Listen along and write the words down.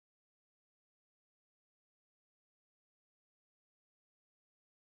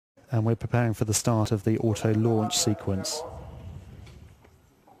And we're preparing for the start of the auto launch sequence.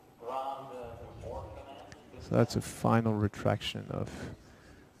 So that's a final retraction of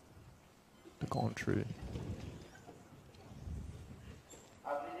the gantry.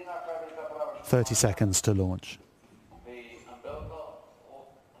 30 seconds to launch.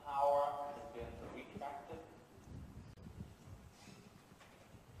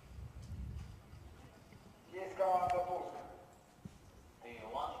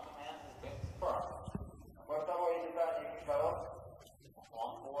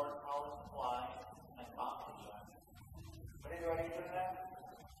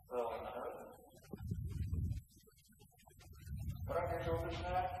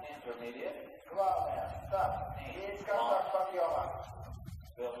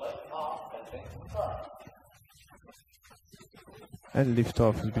 And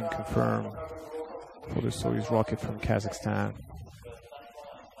liftoff has been confirmed for the Soyuz rocket from Kazakhstan.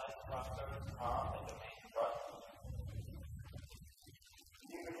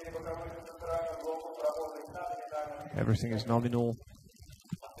 Everything is nominal.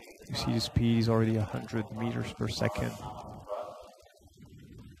 You see the speed is already 100 meters per second.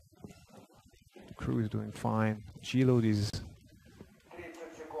 The crew is doing fine. G-load is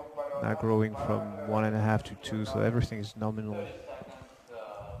now growing from 1.5 to 2, so everything is nominal.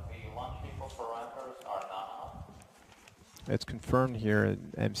 It's confirmed here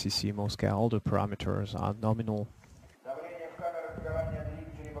at MCC Moscow, all the parameters are nominal.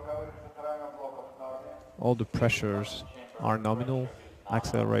 All the pressures are nominal,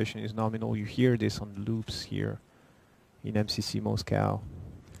 acceleration is nominal. You hear this on the loops here in MCC Moscow.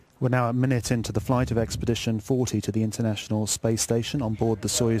 We're now a minute into the flight of Expedition 40 to the International Space Station. On board the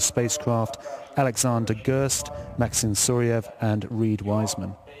Soyuz spacecraft, Alexander Gerst, Maxim Suraev and Reid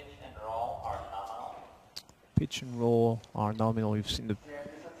Wiseman. Pitch and roll are nominal. You've seen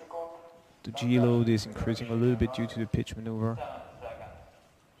the G-load is increasing a little bit due to the pitch maneuver.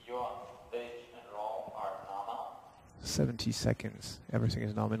 70 seconds, everything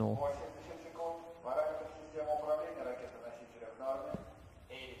is nominal.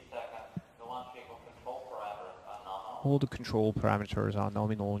 All the control parameters are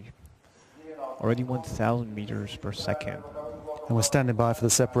nominal. Already 1,000 meters per second. And we're standing by for the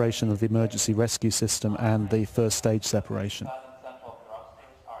separation of the emergency rescue system and the first stage separation.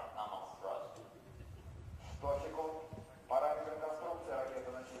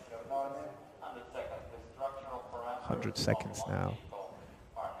 100 seconds now.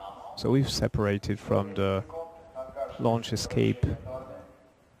 So we've separated from the launch escape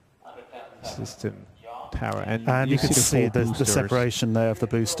system tower, and you can see the boosters. separation there of the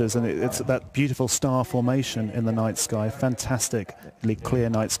boosters, and it's that beautiful star formation in the night sky. Fantastically clear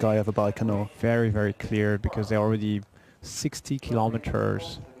night sky over Baikonur. Very, very clear, because they're already 60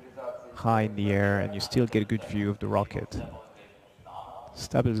 kilometers high in the air, and you still get a good view of the rocket.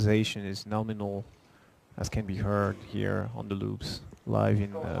 Stabilization is nominal, as can be heard here on the loops, live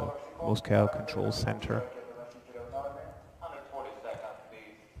in the Moscow Control Center.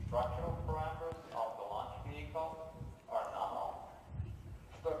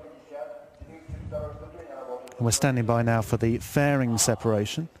 And we're standing by now for the fairing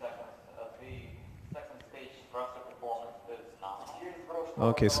separation.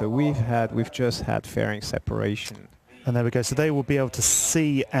 Okay, so we've just had fairing separation. And there we go. So they will be able to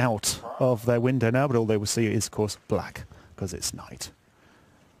see out of their window now, but all they will see is, of course, black, because it's night.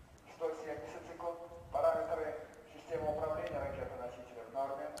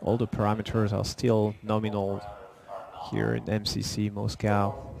 All the parameters are still nominal here in MCC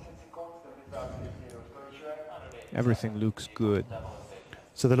Moscow. Everything looks good.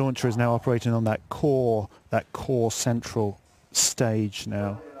 So the launcher is now operating on that core central stage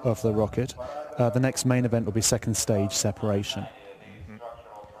now of the rocket. The next main event will be second stage separation.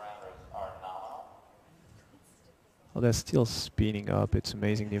 Well, they're still speeding up. It's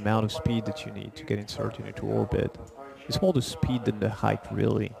amazing the amount of speed that you need to get inserted into orbit. It's more the speed than the height,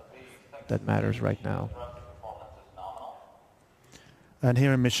 really, that matters right now. And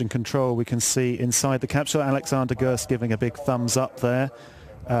here in Mission Control, we can see inside the capsule, Alexander Gerst giving a big thumbs up there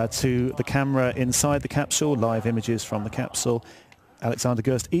to the camera inside the capsule, live images from the capsule. Alexander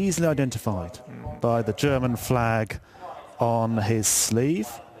Gerst easily identified by the German flag on his sleeve.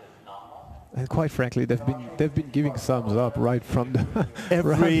 And quite frankly, they've been giving thumbs up right from the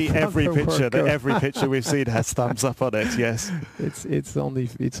every picture we've seen has thumbs up on it. Yes, it's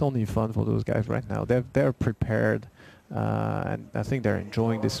only fun for those guys right now. They're prepared, and I think they're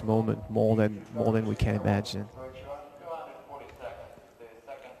enjoying this moment more than we can imagine.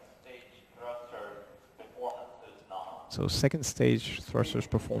 So second stage thrusters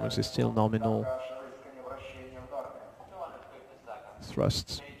performance is still nominal.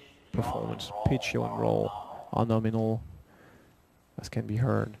 Thrust performance, pitch, yaw and roll are nominal, as can be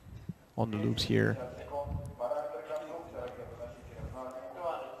heard on the loops here.